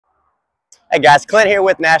Hey guys, Clint here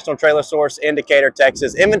with National Trailer Source in Decatur,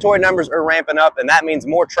 Texas. Inventory numbers are ramping up, and that means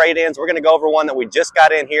more trade-ins. We're going to go over one that we just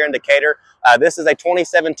got in here in Decatur. This is a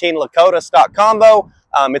 2017 Lakota stock combo.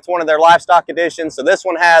 It's one of their livestock editions. So this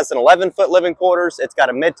one has an 11-foot living quarters. It's got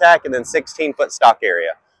a mid-tack and then 16-foot stock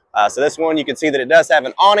area. So this one, you can see that it does have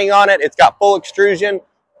an awning on it. It's got full extrusion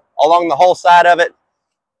along the whole side of it.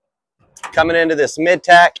 Coming into this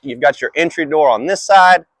mid-tack, you've got your entry door on this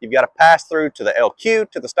side. You've got a pass-through to the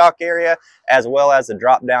LQ, to the stock area, as well as a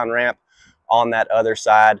drop-down ramp on that other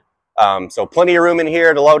side. So plenty of room in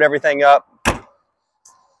here to load everything up. And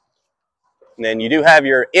then you do have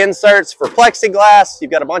your inserts for plexiglass.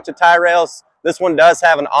 You've got a bunch of tie rails. This one does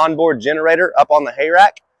have an onboard generator up on the hay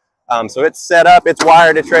rack. So it's set up, it's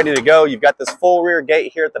wired, it's ready to go. You've got this full rear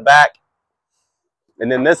gate here at the back.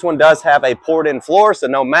 And then this one does have a poured-in floor, so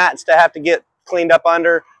no mats to have to get cleaned up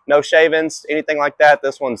under, no shavings, anything like that.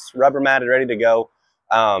 This one's rubber matted, ready to go.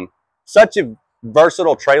 Such a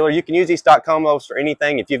versatile trailer. You can use these stock combos for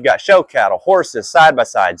anything. If you've got show cattle, horses,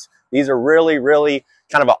 side-by-sides, these are really, really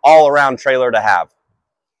kind of an all-around trailer to have.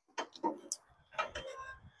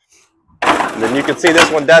 And then you can see this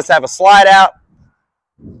one does have a slide out,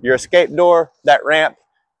 your escape door, that ramp,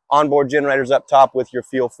 onboard generators up top with your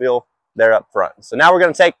fuel fill there up front. So now we're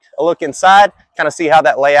going to take a look inside, kind of see how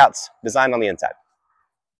that layout's designed on the inside.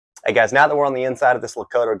 Hey guys, now that we're on the inside of this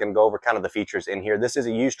Lakota, we're going to go over kind of the features in here. This is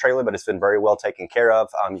a used trailer, but it's been very well taken care of.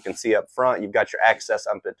 You can see up front, you've got your access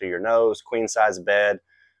up to your nose, queen size bed.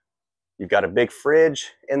 You've got a big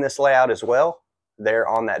fridge in this layout as well. There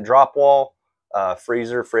on that drop wall,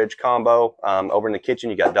 freezer, fridge combo. Over in the kitchen,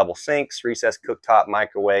 you got double sinks, recessed cooktop,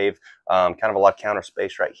 microwave, kind of a lot of counter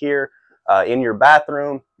space right here. In your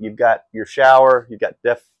bathroom, you've got your shower, you've got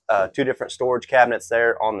two different storage cabinets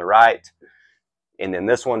there on the right. And then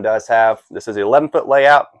this one does have, this is an 11-foot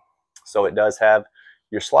layout, so it does have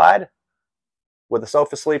your slide with a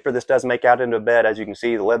sofa sleeper. This does make out into a bed. As you can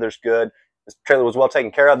see, the leather's good. This trailer was well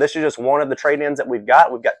taken care of. This is just one of the trade-ins that we've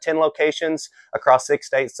got. We've got 10 locations across 6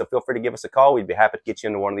 states, so feel free to give us a call. We'd be happy to get you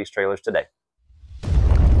into one of these trailers today.